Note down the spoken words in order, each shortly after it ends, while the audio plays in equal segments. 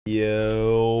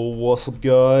Yo, what's up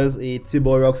guys, it's your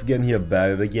boy raux again here,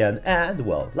 back again, and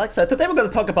well, like I said, today we're gonna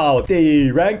talk about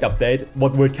the ranked update,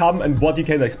 what will come and what you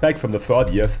can expect from the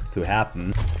 30th to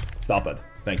happen. Stop it,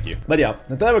 thank you. But yeah,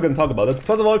 today we're gonna talk about it.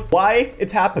 First of all, why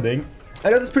it's happening,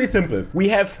 and it's pretty simple. We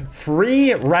have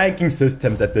 3 ranking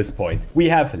systems at this point. We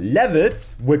have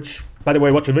levels, which, by the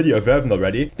way, watch a video if you haven't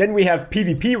already. Then we have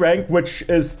PvP rank, which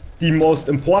is the most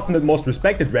important and most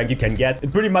respected rank you can get.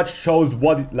 It pretty much shows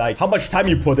what, like, how much time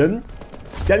you put in.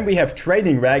 Then we have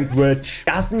training rank, which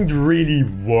doesn't really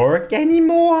work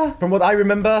anymore, from what I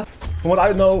remember. From what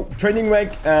I know, training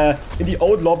rank, in the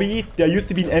old lobby, there used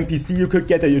to be an NPC you could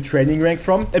get your training rank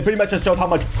from. It pretty much just showed how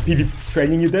much PvP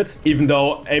training you did, even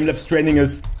though Aimblox training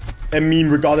is a meme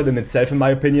regarded in itself, in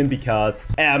my opinion,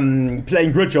 because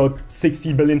playing grid shot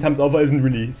 60 billion times over isn't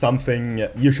really something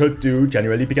you should do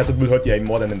generally, because it will hurt your aim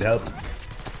more than it help.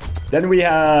 Then we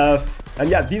have, and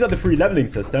yeah, these are the 3 leveling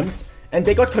systems, and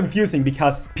they got confusing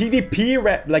because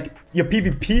PvP like your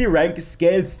PvP rank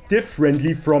scales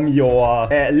differently from your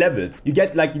levels. You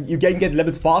get you can get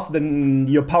levels faster than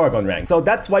your Paragon rank, so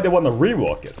that's why they want to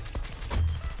rework it,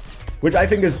 which I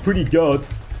think is pretty good.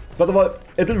 First of all,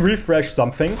 it'll refresh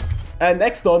something. And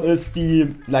next on is the,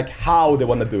 how they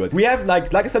want to do it. We have,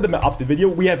 like I said in my update video,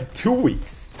 we have 2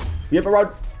 weeks. We have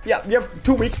around, yeah, we have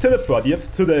 2 weeks till the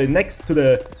 30th, to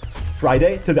the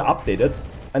Friday, till the updated.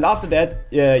 And after that,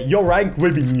 your rank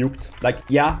will be nuked.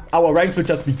 Our rank will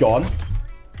just be gone.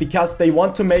 Because they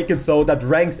want to make it so that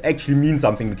ranks actually mean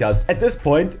something. Because at this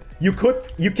point, you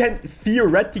can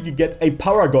theoretically get a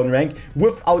Paragon rank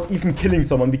without even killing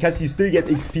someone, because you still get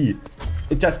XP.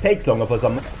 It just takes longer for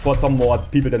some more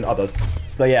people than others.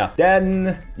 So yeah,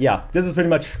 then yeah, this is pretty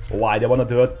much why they want to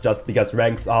do it. Just because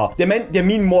ranks are, they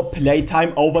mean more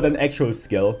playtime over than actual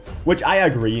skill, which I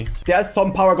agree. There's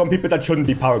some Paragon people that shouldn't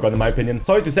be Paragon in my opinion.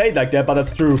 Sorry to say it like that, but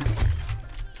that's true.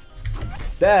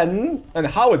 Then, and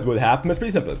how it will happen is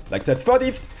pretty simple. Like I said,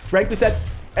 30th rank reset.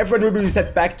 Everyone will be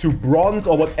reset back to bronze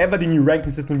or whatever the new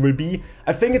ranking system will be.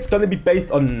 I think it's going to be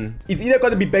based on, it's either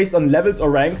going to be based on levels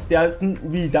or ranks. There isn't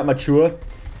really that much sure.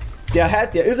 There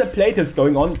is a playtest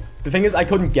going on. The thing is, I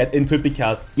couldn't get into it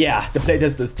because, yeah, the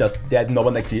playtest is just dead. No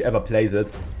one actually ever plays it.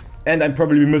 And I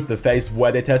probably missed the phase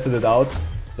where they tested it out.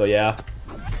 So yeah.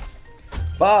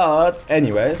 But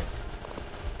anyways,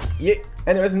 yeah.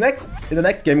 Anyways, in the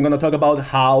next game, I'm gonna talk about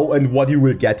how and what you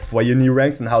will get for your new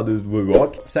ranks and how this will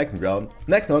work. Second round.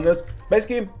 Next one is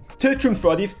basically till June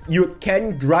 30th, you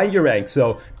can grind your rank.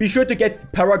 So be sure to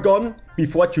get Paragon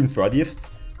before June 30th.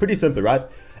 Pretty simple, right?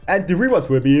 And the rewards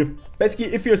will be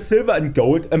basically if you're silver and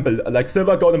gold and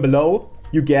silver, gold and below,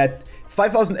 you get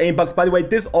 5,000 Aimblox. By the way,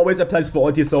 this always applies for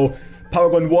all tiers. So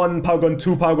Paragon 1, Paragon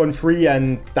 2, Paragon 3,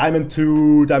 and Diamond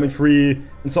 2, Diamond 3,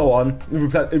 and so on.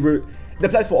 It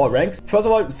applies for all ranks. First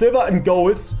of all, silver and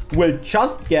golds will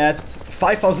just get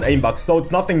 5,000 Aimblox, so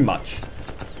it's nothing much.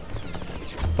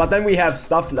 But then we have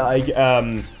stuff like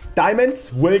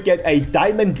diamonds will get a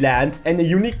diamond lance and a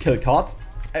unique kill card.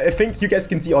 I think you guys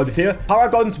can see all of here.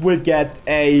 Paragons will get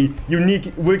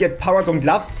Paragon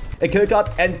gloves, a kill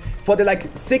card, and for the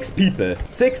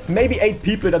 6 maybe 8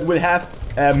 people that will have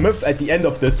myth at the end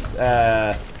of this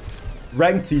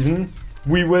ranked season,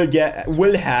 we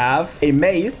will have a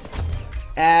mace.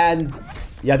 And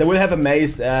yeah, they will have a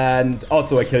mace and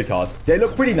also a kill card. They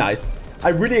look pretty nice.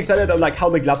 I'm really excited on how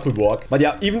the gloves will work. But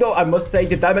yeah, even though I must say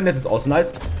the diamond net is also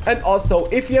nice. And also,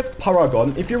 if you have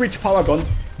Paragon, if you reach Paragon,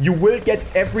 you will get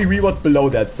every reward below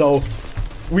that. So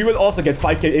we will also get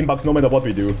 5k Aimblox no matter what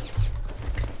we do.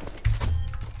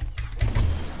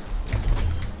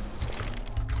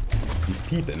 These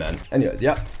people, man. Anyways,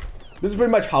 yeah. This is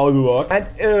pretty much how it will work. And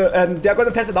they're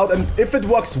gonna test it out, and if it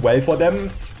works well for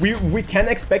them, we can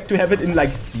expect to have it in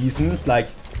seasons.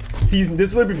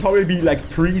 This will probably be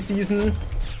pre-season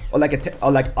or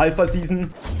alpha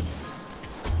season.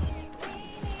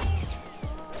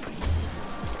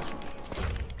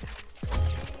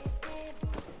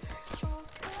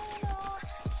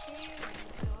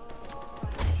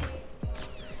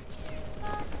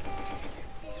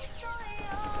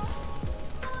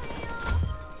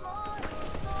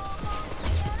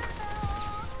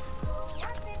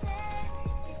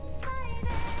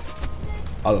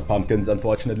 Out of pumpkins,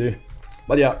 unfortunately.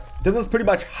 But yeah, this is pretty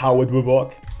much how it will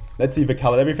work. Let's see if we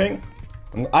covered everything.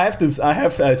 I have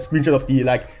a screenshot of the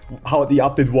how the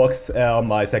update works on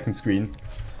my second screen.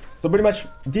 So pretty much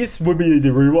these will be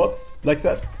the rewards, like I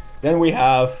said. Then we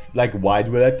have wide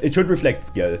will it should reflect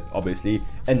skill, obviously,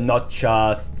 and not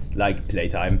just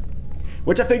playtime,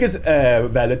 which I think is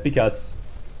valid because,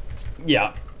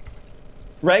 yeah,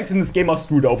 ranks in this game are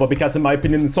screwed over because, in my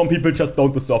opinion, some people just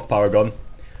don't deserve Paragon.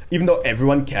 Even though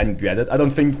everyone can get it, I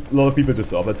don't think a lot of people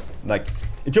deserve it. Like,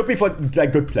 it should be for,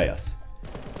 like, good players.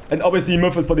 And obviously,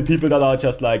 Myth is for the people that are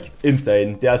just, like,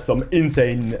 insane. There are some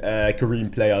insane Korean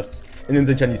players and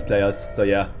insane Chinese players. So,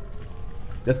 yeah.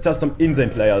 There's just some insane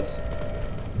players.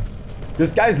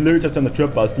 This guy is literally just on the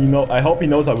trip bus. You know, I hope he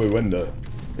knows I will win though.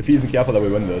 If he isn't careful, I will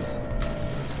win this.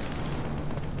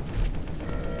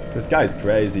 This guy is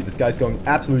crazy. This guy's going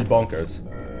absolutely bonkers.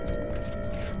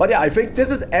 But yeah, I think this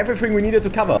is everything we needed to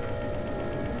cover.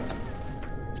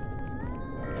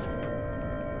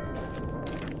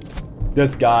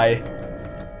 This guy.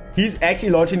 He's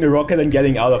actually launching the rocket and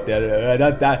getting out of there.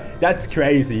 That's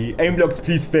crazy. Aimblox,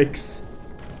 please fix.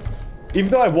 Even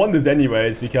though I won this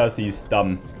anyways because he's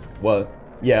dumb. Well,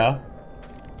 yeah.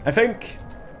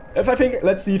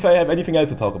 Let's see if I have anything else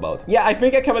to talk about. Yeah, I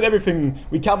think I covered everything.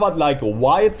 We covered like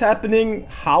why it's happening,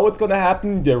 how it's gonna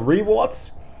happen, the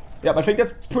rewards. Yeah, I think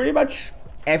that's pretty much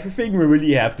everything we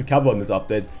really have to cover on this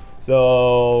update.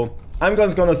 So I'm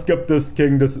just gonna skip this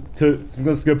I'm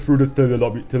gonna skip through this till the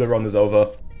lobby, till the round is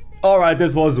over. Alright,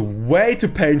 this was way too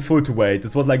painful to wait.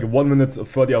 This was like 1 minute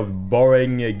 30 of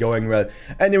boring going well.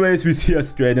 Anyways, we see us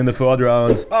straight in the third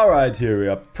round. Alright, here we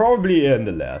are. Probably in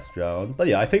the last round. But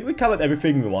yeah, I think we covered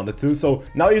everything we wanted to. So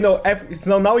now you know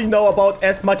now you know about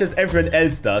as much as everyone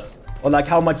else does. Or like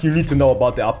how much you need to know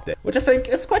about the update. Which I think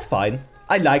is quite fine.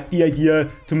 I like the idea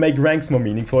to make ranks more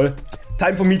meaningful.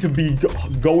 Time for me to be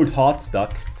gold hard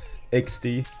stuck.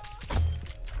 XD.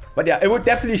 But yeah, it would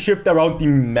definitely shift around the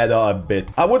meta a bit.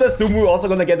 I would assume we're also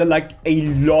gonna get like a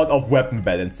lot of weapon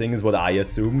balancing is what I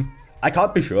assume. I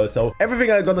can't be sure, so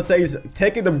everything I'm gonna say is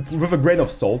take it with a grain of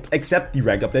salt, except the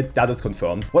rank update, that is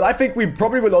confirmed. Well, I think we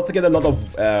probably will also get a lot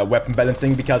of weapon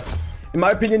balancing because, in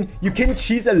my opinion, you can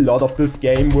cheese a lot of this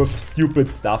game with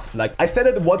stupid stuff. Like, I said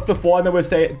it once before and I will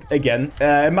say it again.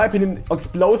 In my opinion,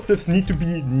 explosives need to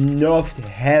be nerfed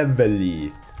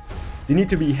heavily. They need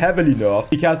to be heavily nerfed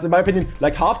because, in my opinion,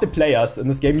 like half the players in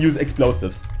this game use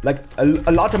explosives. Like a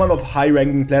large amount of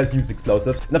high-ranking players use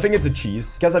explosives, and I think it's a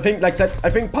cheese because I think, like I said, I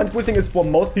think punch boosting is for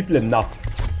most people enough.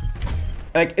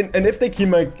 Like, and if they keep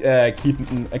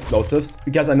explosives,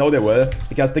 because I know they will,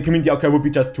 because the community outcry would be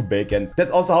just too big, and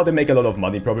that's also how they make a lot of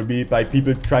money probably by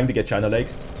people trying to get China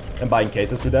Lakes and buying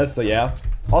cases for that. So yeah.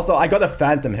 Also, I got a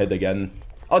phantom hit again.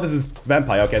 Oh, this is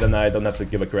vampire. Okay, then I don't have to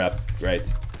give a crap.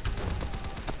 Great.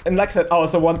 And like I said, I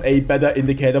also want a better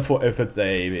indicator for if it's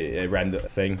a random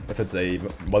thing. If it's a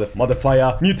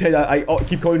modifier. Mutator, I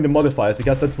keep calling them modifiers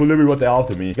because that's literally what they are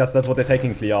to me. Because that's what they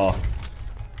technically are.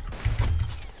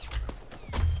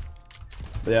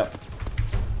 But yeah.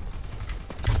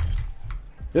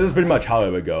 This is pretty much how it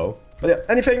will go. But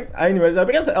yeah, anyways,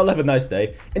 I guess I'll have a nice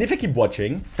day. And if you keep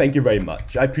watching, thank you very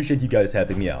much. I appreciate you guys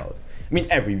helping me out. I mean,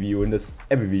 every view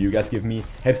you guys give me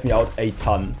helps me out a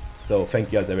ton. So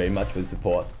thank you guys very much for the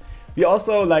support. We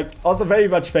also very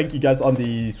much thank you guys on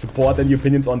the support and the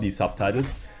opinions on these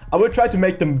subtitles. I will try to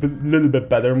make them a little bit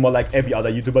better, more like every other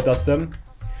YouTuber does them.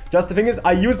 Just the thing is,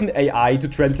 I use an AI to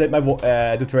translate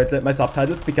my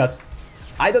subtitles because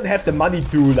I don't have the money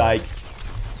to like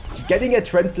getting a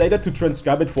translator to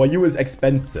transcribe it for you is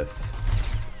expensive.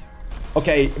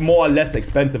 Okay, more or less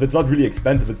expensive. It's not really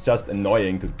expensive. It's just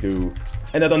annoying to do,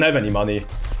 and I don't have any money.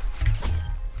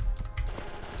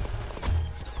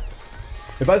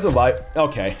 If I survive,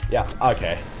 okay, yeah,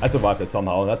 okay, I survived it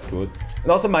somehow, that's good.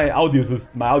 And also my audio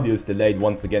is delayed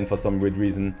once again for some weird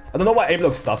reason. I don't know why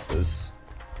Aimblox does this,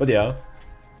 but yeah.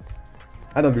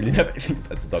 I don't really have anything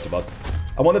to talk about.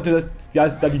 I wanted to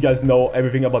just let you guys know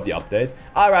everything about the update.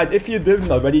 Alright, if you didn't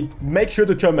already, make sure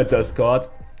to join my Discord.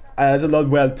 There's a lot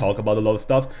where I'll talk about a lot of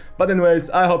stuff. But anyways,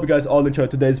 I hope you guys all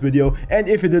enjoyed today's video. And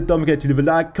if you did, don't forget to leave a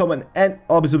like, comment, and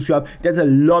obviously subscribe. There's a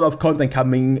lot of content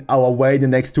coming our way the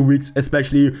next 2 weeks,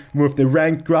 especially with the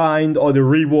ranked grind or the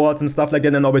rewards and stuff like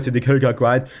that, and obviously the kill card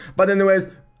grind. But anyways,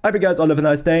 I hope you guys all have a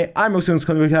nice day. I'm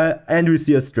Yakusoku, and we'll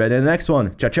see you straight in the next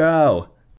one. Ciao, ciao!